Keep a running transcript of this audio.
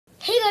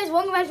guys,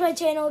 welcome back to my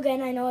channel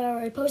again. I know I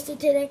already posted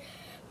today,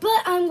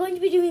 but I'm going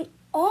to be doing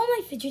all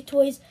my fidget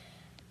toys,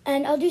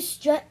 and I'll do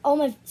all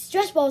my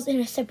stress balls in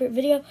a separate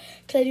video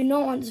because I do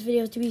not want this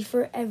video to be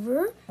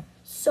forever.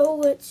 So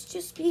let's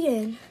just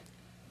begin.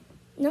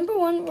 Number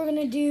one, we're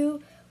gonna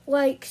do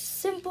like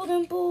simple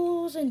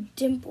dimples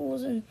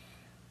and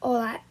all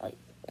that, like,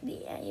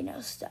 yeah, you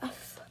know,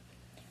 stuff.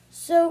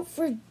 So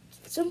for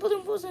simple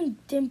dimples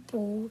and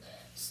dimple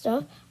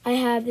stuff, I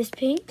have this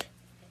pink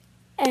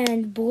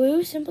and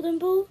blue simple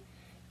dimple,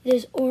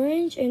 this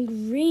orange and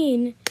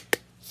green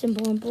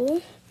simple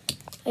dimple.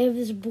 I have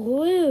this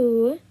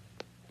blue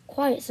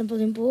quiet simple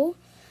dimple.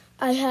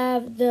 I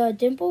have the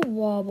dimple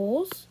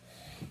wobbles,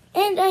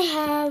 and I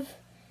have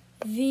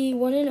the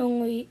one and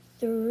only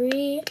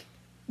 3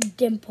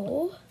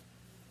 dimple.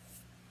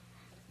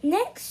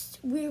 Next,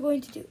 we're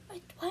going to do.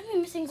 Why am I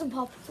missing some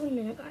poppets? Wait a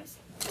minute, guys.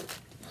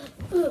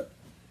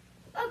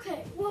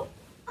 Okay, well,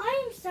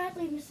 I am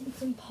sadly missing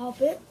some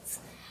poppets.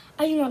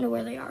 I do not know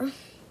where they are,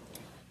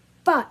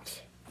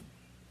 but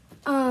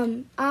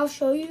I'll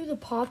show you the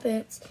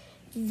poppets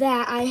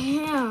that I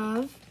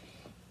have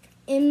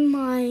in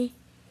my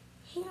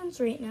hands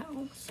right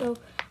now. So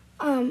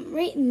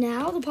right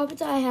now, the poppets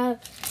that I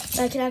have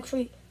that I can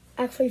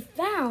actually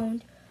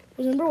found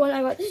was, number one,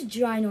 I got this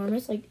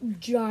ginormous, like,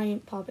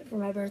 giant poppet for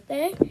my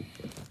birthday.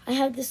 I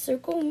have this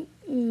circle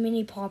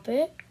mini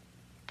poppet.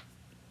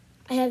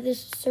 I have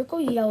this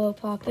circle yellow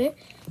poppet,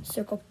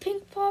 circle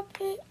pink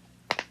poppet.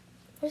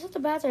 Where's the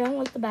bats? I don't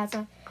like the bats.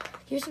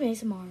 Here's some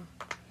ASMR.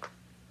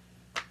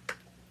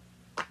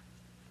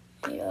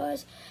 Hey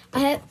guys, I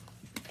have.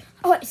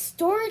 Oh,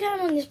 story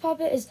time on this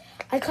poppet is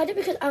I cut it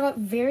because I got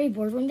very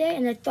bored one day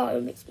and I thought it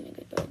would make something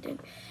good, but it didn't.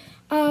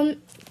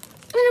 And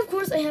of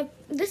course I have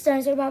this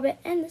dinosaur poppet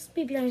and this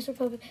baby dinosaur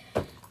poppet.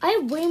 I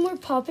have way more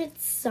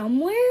poppets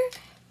somewhere,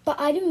 but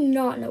I do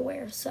not know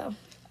where. So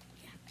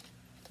yeah,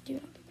 do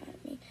not be mad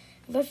at me.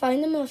 If I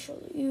find them, I'll show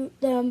you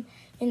them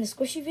in the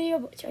squishy video,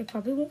 but I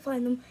probably won't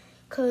find them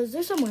because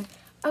they're somewhere.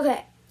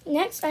 Okay,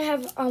 next I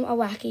have a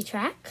wacky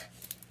track.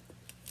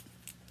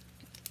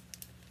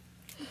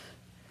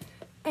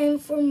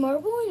 And for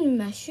marble and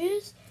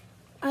meshes,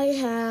 I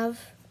have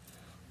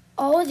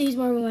all of these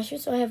marble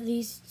meshes. So I have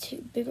these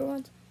 2 bigger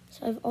ones.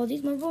 So I have all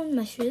these marble and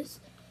meshes.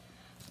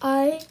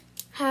 I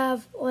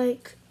have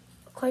like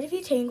quite a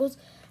few tangles,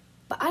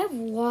 but I have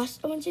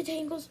lost a bunch of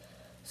tangles.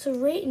 So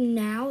right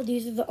now,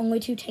 these are the only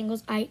 2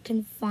 tangles I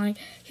can find.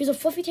 Here's a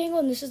fluffy tangle,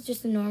 and this is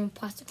just a normal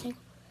plastic tangle.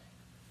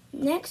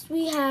 Next,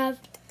 we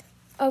have,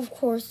 of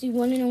course, the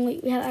one and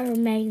only, we have our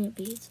magnet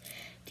beads.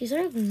 These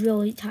are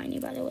really tiny,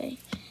 by the way.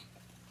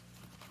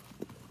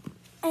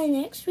 And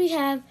next, we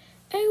have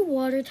a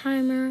water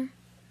timer.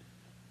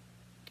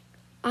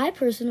 I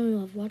personally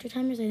love water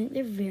timers. I think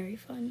they're very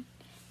fun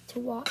to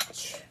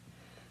watch.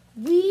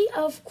 We,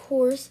 of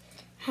course,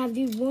 have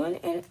the one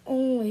and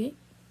only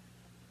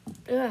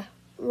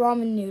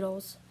ramen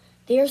noodles.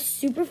 They are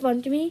super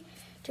fun to me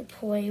to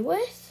play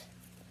with.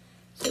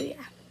 So,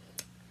 yeah.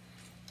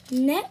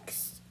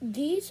 Next,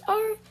 these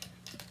are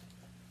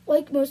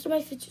like most of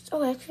my fidgets.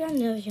 Oh, I actually found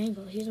another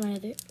tangle. Here's my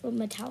other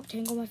metallic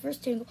tangle, my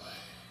first tangle.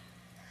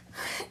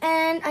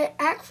 And I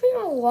actually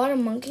have a lot of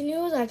monkey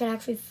noodles I could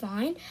actually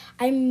find.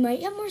 I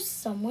might have more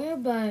somewhere,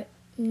 but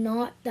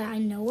not that I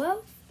know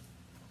of.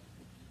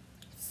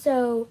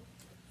 So,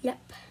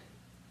 yep.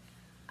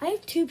 I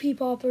have 2 pea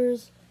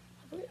poppers.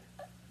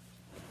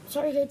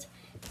 Sorry, kids.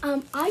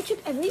 I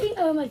took everything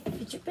out of my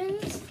fidget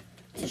bins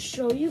to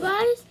show you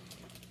guys,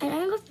 and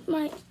I left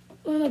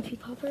one of my pea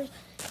poppers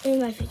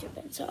in my fidget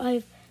bin. So I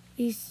have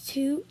these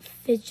 2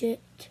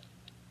 fidget.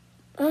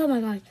 Oh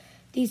my god,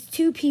 these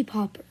 2 pea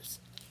poppers.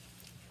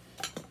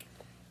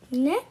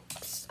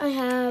 Next, I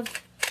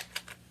have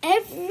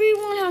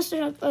everyone has to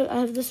have. I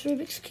have this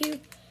Rubik's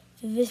Cube,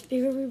 this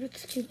bigger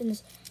Rubik's Cube, and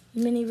this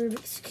mini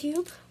Rubik's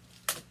Cube.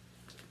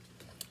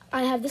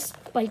 I have this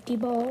spiky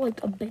ball,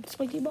 like a big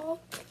spiky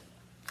ball.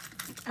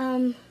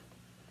 I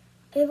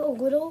have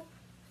a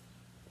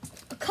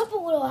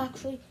couple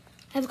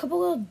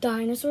little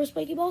dinosaur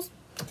spiky balls.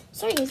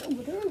 Sorry guys,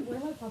 where are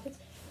my poppets?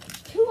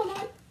 2 of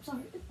my,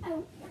 sorry,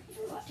 I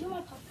forgot 2 of my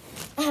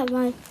poppets. I have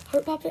my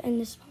heart poppet and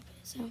this poppet,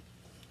 so.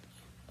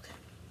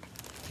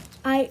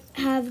 I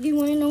have the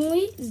one and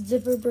only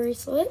zipper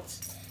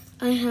bracelets.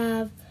 I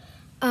have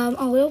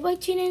a little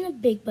bike chain and a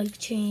big bike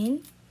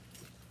chain.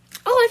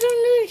 Oh, I found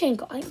another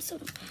tangle. I'm so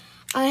dumb.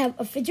 I have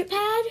a fidget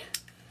pad.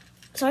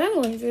 Sorry, I'm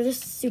going through this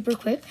super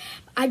quick.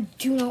 I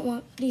do not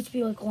want these to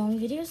be like long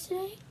videos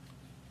today,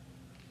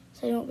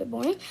 so they don't get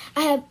boring.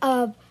 I have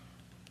a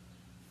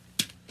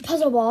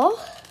puzzle ball.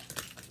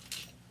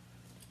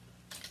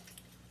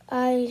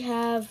 I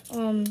have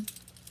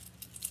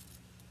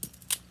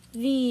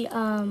the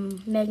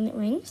magnet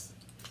rings.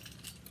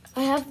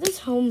 I have this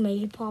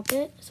homemade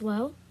poppet as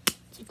well.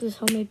 It's like this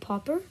homemade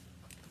popper.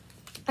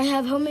 I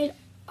have homemade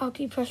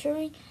acupressure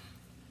ring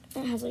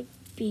that has like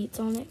beads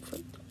on it.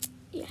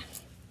 Yeah.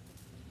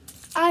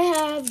 I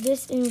have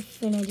this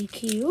infinity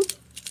cube.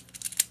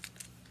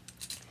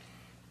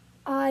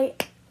 I,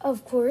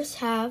 of course,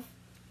 have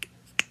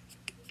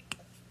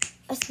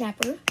a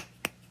snapper.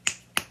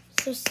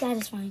 So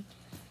satisfying.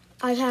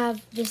 I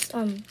have this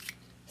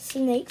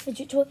snake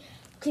fidget toy.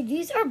 Okay,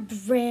 these are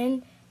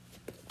brand.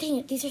 Dang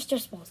it, these are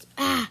stress balls.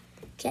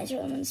 Can't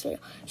show them in this video.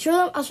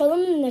 I'll show them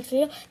in the next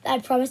video that I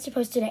promised to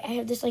post today. I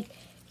have this like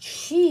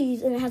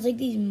cheese and it has like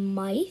these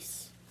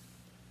mice.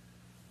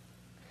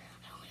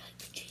 I don't really like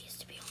the cheese,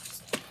 to be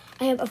honest.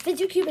 I have a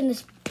fidget cube in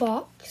this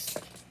box.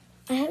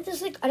 I have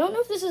this like, I don't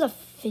know if this is a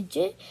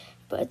fidget,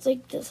 but it's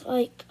like this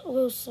like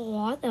little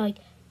sloth that like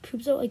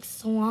poops out like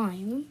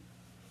slime.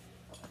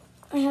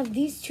 I have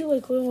these two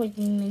like little like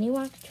mini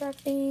wax track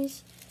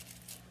thingies.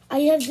 I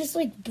have this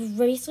like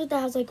bracelet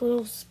that has like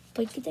little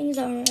spiky things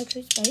that aren't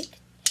actually spiked.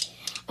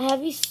 I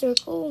have these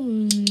circle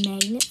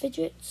magnet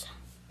fidgets.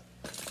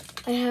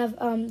 I have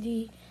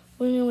the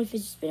one and only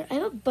fidget spinner. I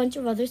have a bunch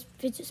of other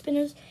fidget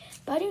spinners,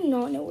 but I do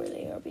not know where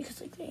they are because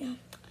like they are.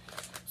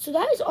 So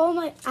that is all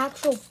my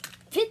actual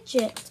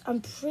fidgets, I'm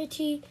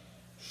pretty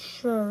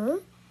sure.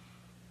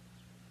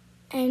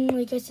 And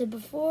like I said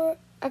before,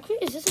 actually,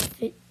 is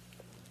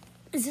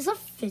this a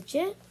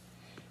fidget?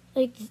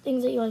 Like the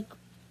things that you like.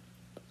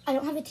 I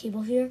don't have a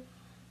table here.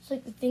 So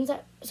like the things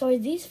that, sorry,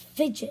 these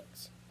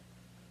fidgets.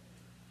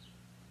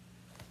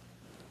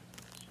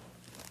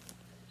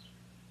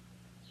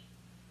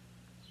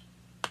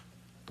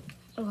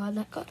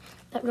 Oh god,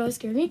 that really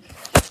scared me.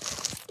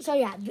 So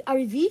yeah,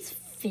 are these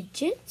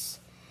fidgets?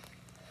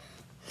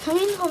 Tell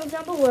me in the comments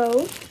down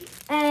below.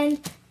 And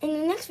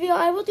in the next video,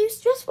 I will do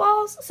stress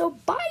balls. So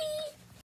bye!